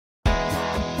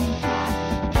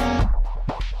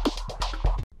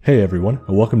Hey everyone,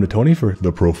 and welcome to Tony for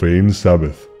The Profane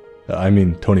Sabbath.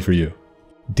 Tony for you.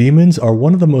 Demons are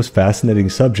one of the most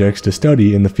fascinating subjects to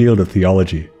study in the field of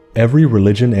theology. Every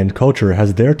religion and culture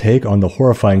has their take on the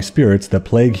horrifying spirits that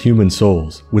plague human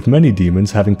souls, with many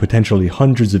demons having potentially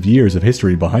hundreds of years of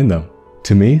history behind them.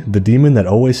 To me, the demon that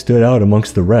always stood out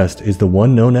amongst the rest is the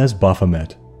one known as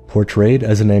Baphomet. Portrayed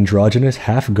as an androgynous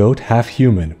half-goat,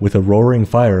 half-human with a roaring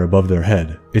fire above their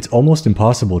head, it's almost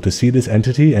impossible to see this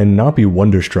entity and not be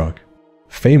wonderstruck.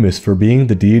 Famous for being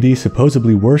the deity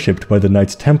supposedly worshipped by the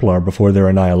Knights Templar before their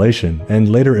annihilation,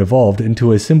 and later evolved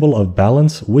into a symbol of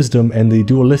balance, wisdom, and the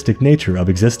dualistic nature of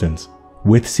existence.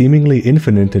 With seemingly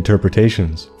infinite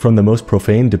interpretations, from the most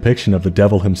profane depiction of the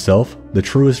devil himself, the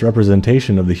truest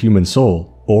representation of the human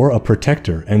soul, or a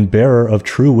protector and bearer of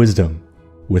true wisdom.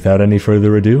 Without any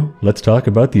further ado, let's talk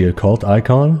about the occult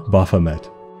icon, Baphomet.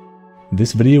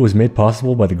 This video was made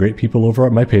possible by the great people over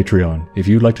at my Patreon. If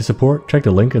you'd like to support, check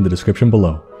the link in the description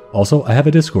below. Also, I have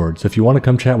a Discord, so if you want to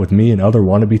come chat with me and other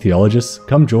wannabe theologists,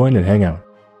 come join and hang out.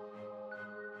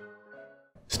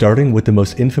 Starting with the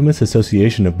most infamous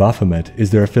association of Baphomet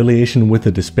is their affiliation with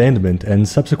the disbandment and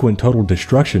subsequent total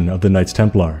destruction of the Knights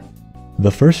Templar. The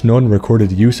first known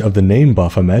recorded use of the name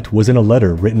Baphomet was in a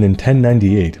letter written in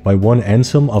 1098 by one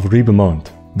Anselm of Ribemont.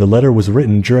 The letter was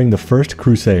written during the First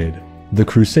Crusade. The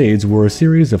Crusades were a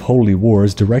series of holy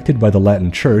wars directed by the Latin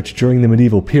Church during the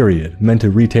medieval period, meant to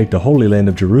retake the Holy Land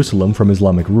of Jerusalem from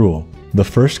Islamic rule. The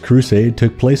First Crusade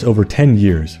took place over 10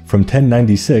 years, from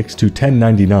 1096 to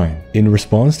 1099, in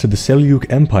response to the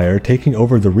Seljuk Empire taking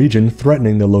over the region,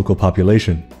 threatening the local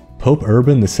population. Pope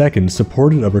Urban II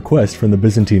supported a request from the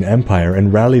Byzantine Empire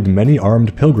and rallied many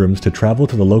armed pilgrims to travel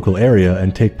to the local area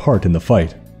and take part in the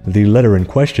fight. The letter in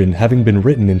question, having been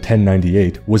written in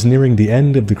 1098, was nearing the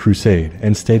end of the crusade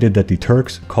and stated that the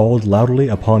Turks called loudly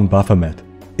upon Baphomet.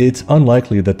 It's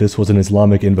unlikely that this was an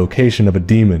Islamic invocation of a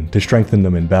demon to strengthen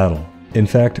them in battle. In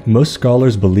fact, most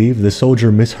scholars believe the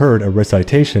soldier misheard a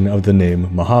recitation of the name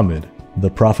Muhammad. The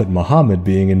Prophet Muhammad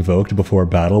being invoked before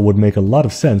battle would make a lot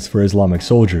of sense for Islamic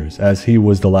soldiers, as he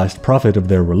was the last prophet of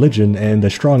their religion and a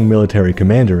strong military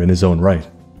commander in his own right.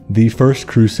 The First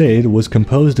Crusade was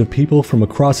composed of people from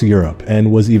across Europe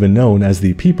and was even known as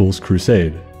the People's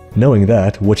Crusade. Knowing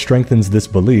that, what strengthens this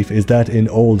belief is that in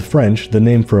Old French the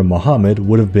name for Muhammad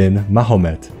would have been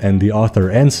Mahomet, and the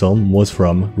author Anselm was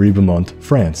from Ribemont,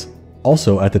 France.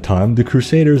 Also at the time, the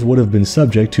Crusaders would have been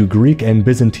subject to Greek and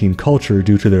Byzantine culture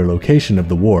due to their location of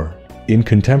the war. In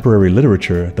contemporary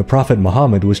literature, the Prophet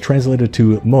Muhammad was translated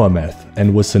to Mohammed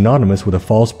and was synonymous with a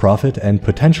false prophet and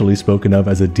potentially spoken of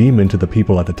as a demon to the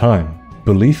people at the time.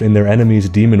 Belief in their enemies'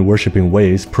 demon-worshipping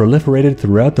ways proliferated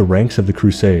throughout the ranks of the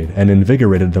crusade and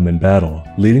invigorated them in battle,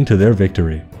 leading to their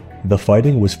victory. The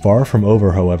fighting was far from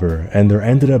over, however, and there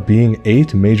ended up being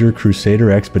 8 major crusader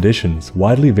expeditions,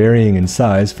 widely varying in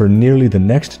size for nearly the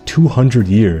next 200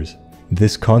 years.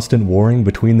 This constant warring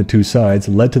between the two sides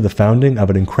led to the founding of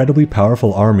an incredibly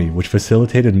powerful army which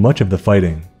facilitated much of the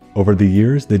fighting. Over the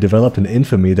years, they developed an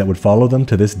infamy that would follow them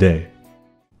to this day.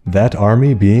 That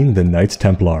army being the Knights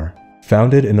Templar.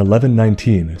 Founded in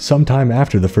 1119, sometime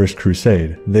after the First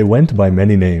Crusade, they went by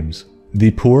many names.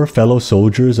 The Poor Fellow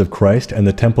Soldiers of Christ and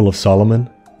the Temple of Solomon,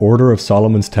 Order of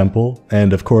Solomon's Temple,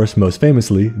 and of course most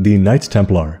famously, the Knights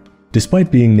Templar. Despite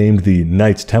being named the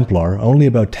Knights Templar, only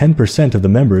about 10% of the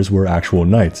members were actual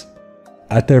knights.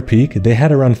 At their peak, they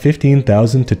had around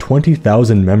 15,000 to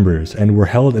 20,000 members and were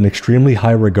held in extremely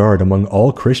high regard among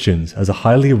all Christians as a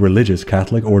highly religious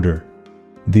Catholic order.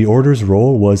 The order's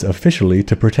role was officially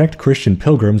to protect Christian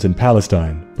pilgrims in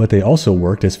Palestine, but they also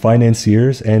worked as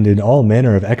financiers and in all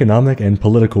manner of economic and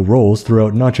political roles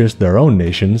throughout not just their own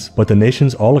nations, but the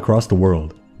nations all across the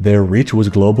world. Their reach was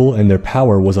global and their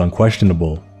power was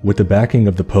unquestionable. With the backing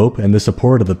of the Pope and the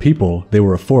support of the people, they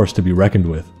were a force to be reckoned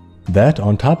with. That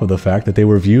on top of the fact that they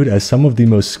were viewed as some of the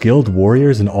most skilled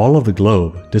warriors in all of the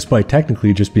globe, despite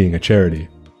technically just being a charity.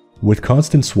 With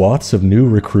constant swaths of new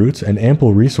recruits and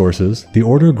ample resources, the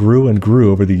order grew and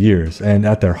grew over the years, and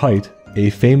at their height, a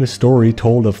famous story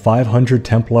told of 500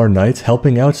 Templar knights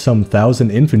helping out some 1,000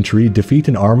 infantry defeat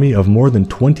an army of more than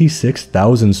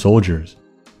 26,000 soldiers.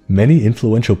 Many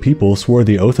influential people swore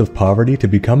the oath of poverty to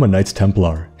become a Knights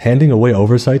Templar, handing away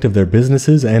oversight of their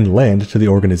businesses and land to the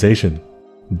organization.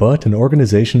 But an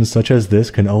organization such as this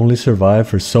can only survive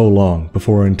for so long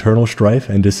before internal strife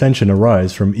and dissension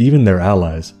arise from even their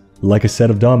allies. Like a set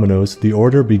of dominoes, the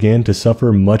order began to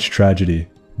suffer much tragedy.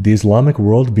 The Islamic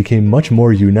world became much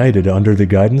more united under the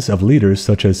guidance of leaders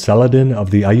such as Saladin of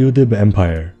the Ayyubid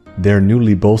Empire. Their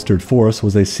newly bolstered force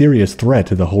was a serious threat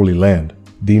to the Holy Land.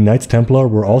 The Knights Templar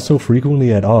were also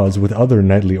frequently at odds with other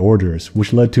knightly orders,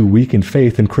 which led to weakened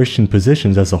faith in Christian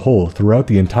positions as a whole throughout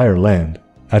the entire land.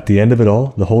 At the end of it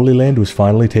all, the Holy Land was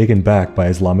finally taken back by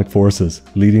Islamic forces,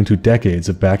 leading to decades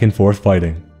of back and forth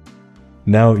fighting.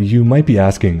 Now, you might be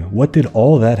asking, what did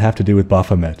all that have to do with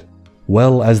Baphomet?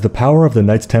 Well, as the power of the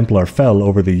Knights Templar fell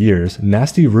over the years,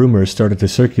 nasty rumors started to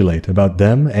circulate about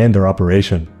them and their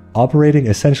operation. Operating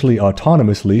essentially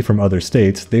autonomously from other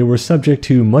states, they were subject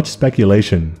to much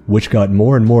speculation, which got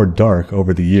more and more dark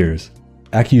over the years.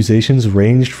 Accusations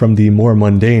ranged from the more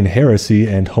mundane heresy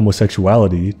and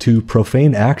homosexuality to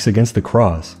profane acts against the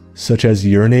cross, such as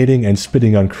urinating and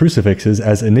spitting on crucifixes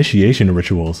as initiation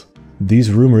rituals.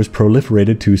 These rumors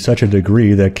proliferated to such a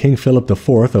degree that King Philip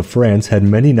IV of France had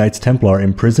many Knights Templar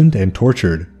imprisoned and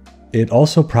tortured. It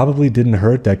also probably didn't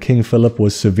hurt that King Philip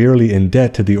was severely in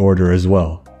debt to the order as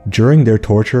well. During their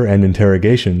torture and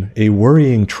interrogation, a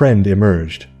worrying trend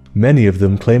emerged. Many of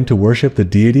them claimed to worship the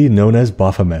deity known as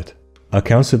Baphomet.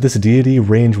 Accounts of this deity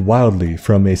range wildly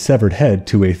from a severed head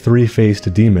to a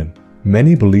three-faced demon.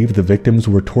 Many believed the victims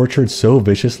were tortured so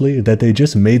viciously that they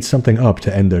just made something up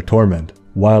to end their torment,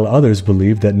 while others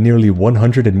believed that nearly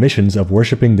 100 admissions of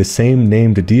worshipping the same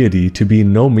named deity to be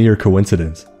no mere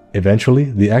coincidence. Eventually,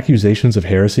 the accusations of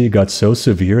heresy got so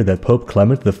severe that Pope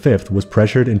Clement V was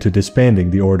pressured into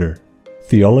disbanding the order.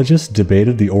 Theologists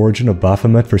debated the origin of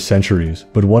Baphomet for centuries,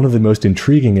 but one of the most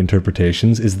intriguing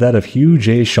interpretations is that of Hugh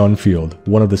J. Schonfield,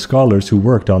 one of the scholars who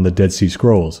worked on the Dead Sea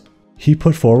Scrolls. He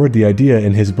put forward the idea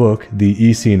in his book, The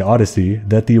Essene Odyssey,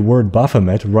 that the word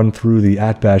Baphomet run through the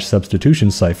 @bash substitution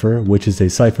cipher, which is a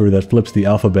cipher that flips the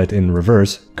alphabet in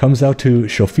reverse, comes out to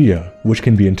Sophia, which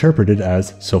can be interpreted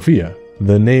as Sophia.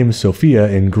 The name Sophia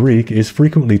in Greek is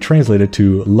frequently translated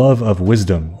to love of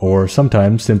wisdom, or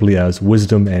sometimes simply as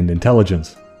wisdom and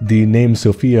intelligence. The name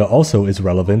Sophia also is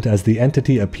relevant as the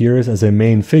entity appears as a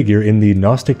main figure in the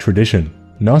Gnostic tradition.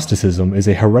 Gnosticism is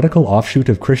a heretical offshoot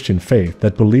of Christian faith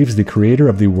that believes the creator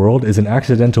of the world is an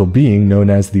accidental being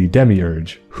known as the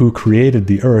demiurge, who created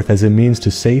the earth as a means to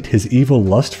sate his evil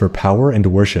lust for power and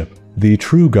worship. The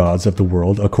true gods of the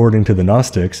world, according to the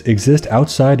Gnostics, exist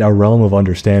outside our realm of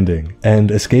understanding, and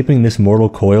escaping this mortal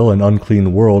coil and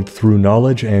unclean world through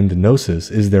knowledge and gnosis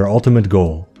is their ultimate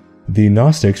goal. The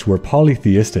Gnostics were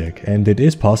polytheistic, and it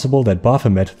is possible that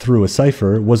Baphomet through a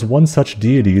cipher was one such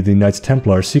deity the Knights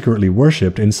Templar secretly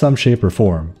worshipped in some shape or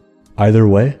form. Either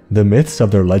way, the myths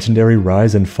of their legendary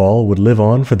rise and fall would live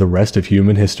on for the rest of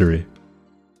human history.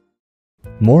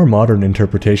 More modern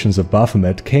interpretations of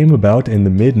Baphomet came about in the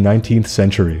mid-19th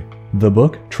century. The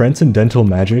book, Transcendental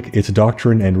Magic, Its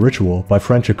Doctrine and Ritual by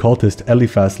French occultist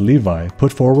Eliphas Levi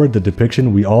put forward the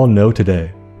depiction we all know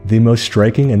today. The most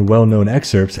striking and well-known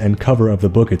excerpts and cover of the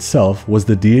book itself was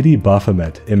the deity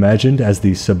Baphomet, imagined as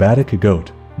the Sabbatic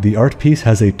goat. The art piece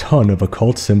has a ton of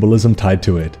occult symbolism tied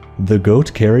to it. The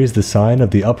goat carries the sign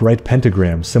of the upright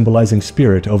pentagram symbolizing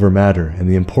spirit over matter and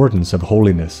the importance of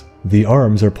holiness. The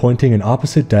arms are pointing in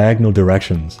opposite diagonal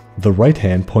directions, the right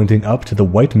hand pointing up to the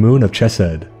white moon of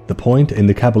Chesed, the point in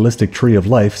the Kabbalistic tree of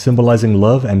life symbolizing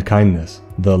love and kindness,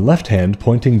 the left hand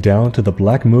pointing down to the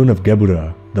black moon of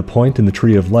Geburah, the point in the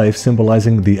tree of life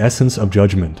symbolizing the essence of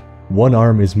judgment. One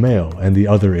arm is male and the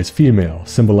other is female,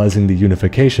 symbolizing the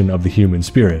unification of the human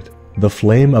spirit. The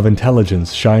flame of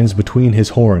intelligence shines between his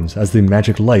horns as the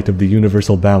magic light of the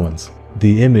universal balance.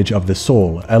 The image of the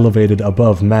soul elevated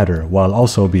above matter while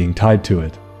also being tied to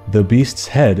it. The beast's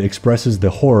head expresses the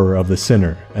horror of the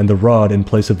sinner, and the rod in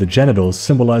place of the genitals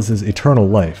symbolizes eternal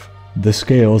life. The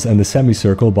scales and the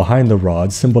semicircle behind the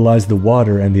rod symbolize the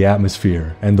water and the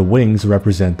atmosphere, and the wings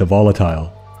represent the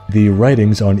volatile. The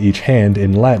writings on each hand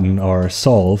in Latin are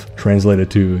solve,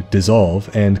 translated to dissolve,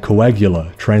 and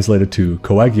coagula, translated to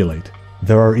coagulate.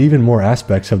 There are even more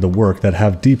aspects of the work that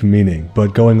have deep meaning,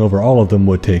 but going over all of them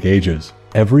would take ages.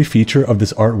 Every feature of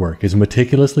this artwork is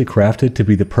meticulously crafted to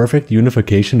be the perfect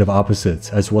unification of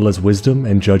opposites, as well as wisdom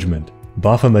and judgment.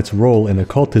 Baphomet's role in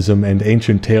occultism and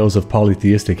ancient tales of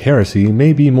polytheistic heresy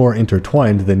may be more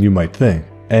intertwined than you might think,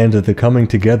 and the coming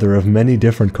together of many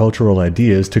different cultural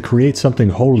ideas to create something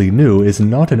wholly new is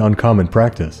not an uncommon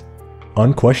practice.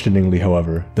 Unquestioningly,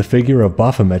 however, the figure of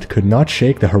Baphomet could not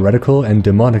shake the heretical and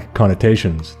demonic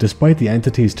connotations, despite the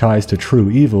entity's ties to true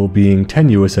evil being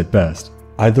tenuous at best.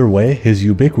 Either way, his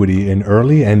ubiquity in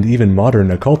early and even modern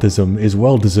occultism is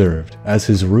well deserved, as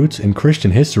his roots in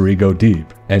Christian history go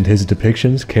deep, and his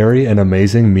depictions carry an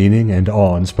amazing meaning and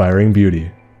awe-inspiring beauty.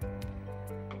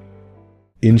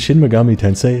 In Shin Megami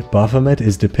Tensei, Baphomet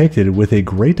is depicted with a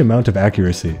great amount of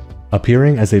accuracy,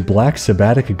 appearing as a black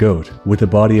sabbatic goat with the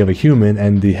body of a human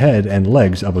and the head and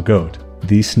legs of a goat.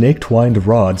 The snake-twined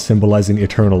rod symbolizing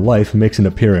eternal life makes an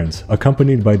appearance,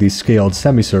 accompanied by the scaled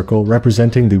semicircle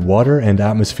representing the water and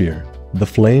atmosphere. The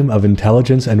flame of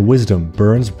intelligence and wisdom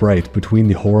burns bright between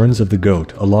the horns of the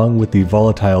goat, along with the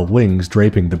volatile wings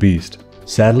draping the beast.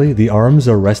 Sadly, the arms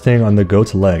are resting on the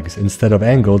goat's legs instead of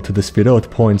angled to the Sphirot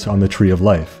points on the Tree of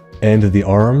Life. And the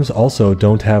arms also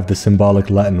don't have the symbolic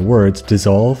Latin words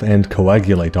dissolve and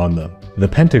coagulate on them. The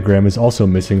pentagram is also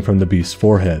missing from the beast's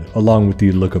forehead, along with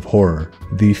the look of horror.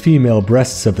 The female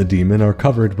breasts of the demon are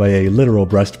covered by a literal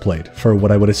breastplate, for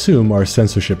what I would assume are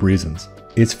censorship reasons.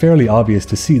 It's fairly obvious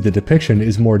to see the depiction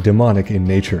is more demonic in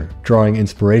nature, drawing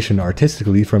inspiration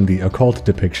artistically from the occult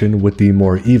depiction with the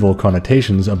more evil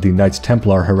connotations of the Knights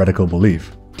Templar heretical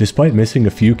belief. Despite missing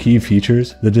a few key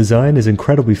features, the design is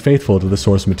incredibly faithful to the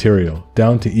source material,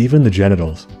 down to even the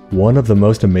genitals. One of the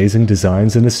most amazing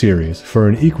designs in the series for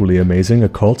an equally amazing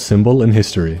occult symbol in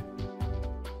history.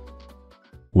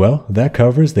 Well, that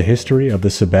covers the history of the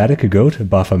Sabbatic goat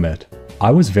Baphomet. I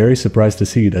was very surprised to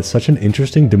see that such an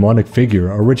interesting demonic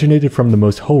figure originated from the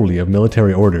most holy of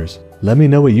military orders. Let me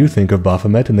know what you think of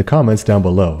Baphomet in the comments down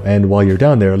below, and while you're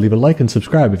down there, leave a like and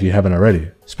subscribe if you haven't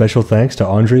already. Special thanks to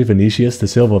Andre Vinicius da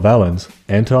Silva Valens,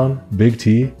 Anton, Big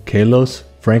T, Kalos,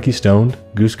 Frankie Stoned,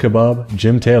 Goose Kebab,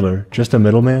 Jim Taylor, Just a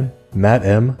Middleman, Matt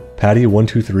M,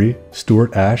 Patty123,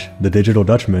 Stuart Ash, The Digital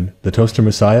Dutchman, The Toaster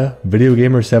Messiah,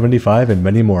 VideoGamer75, and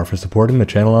many more for supporting the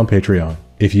channel on Patreon.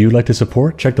 If you'd like to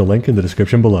support, check the link in the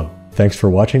description below. Thanks for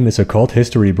watching this occult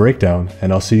history breakdown,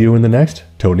 and I'll see you in the next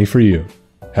Tony for You.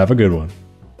 Have a good one.